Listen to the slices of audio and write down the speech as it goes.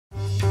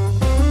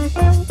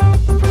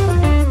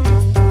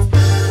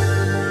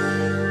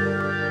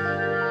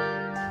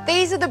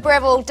these are the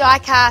Breville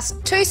die-cast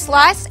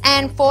 2-slice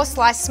and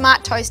 4-slice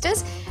smart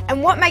toasters,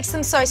 and what makes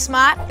them so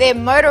smart, they're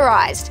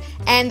motorised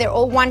and they're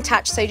all one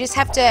touch, so you just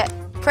have to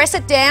press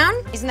it down.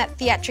 Isn't that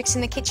theatrics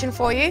in the kitchen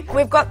for you?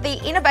 We've got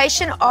the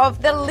innovation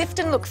of the lift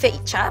and look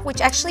feature, which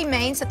actually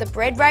means that the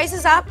bread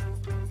raises up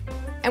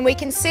and we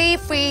can see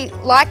if we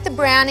like the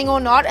browning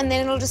or not, and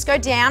then it'll just go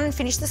down and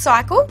finish the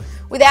cycle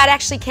without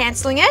actually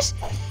cancelling it.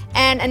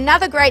 And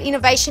another great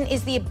innovation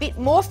is the a bit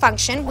more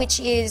function,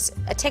 which is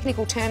a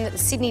technical term that the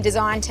Sydney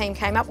design team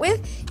came up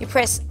with. You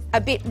press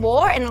a bit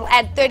more and it'll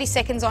add 30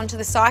 seconds onto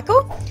the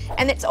cycle,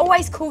 and it's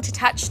always cool to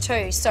touch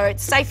too, so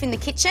it's safe in the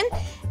kitchen.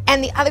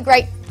 And the other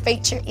great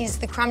feature is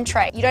the crumb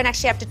tray. You don't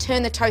actually have to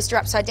turn the toaster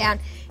upside down.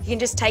 You can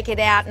just take it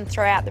out and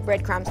throw out the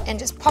breadcrumbs and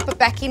just pop it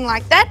back in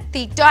like that.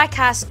 The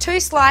die-cast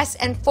 2-slice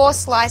and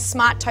 4-slice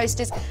smart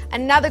toasters,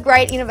 another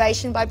great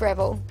innovation by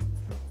Breville.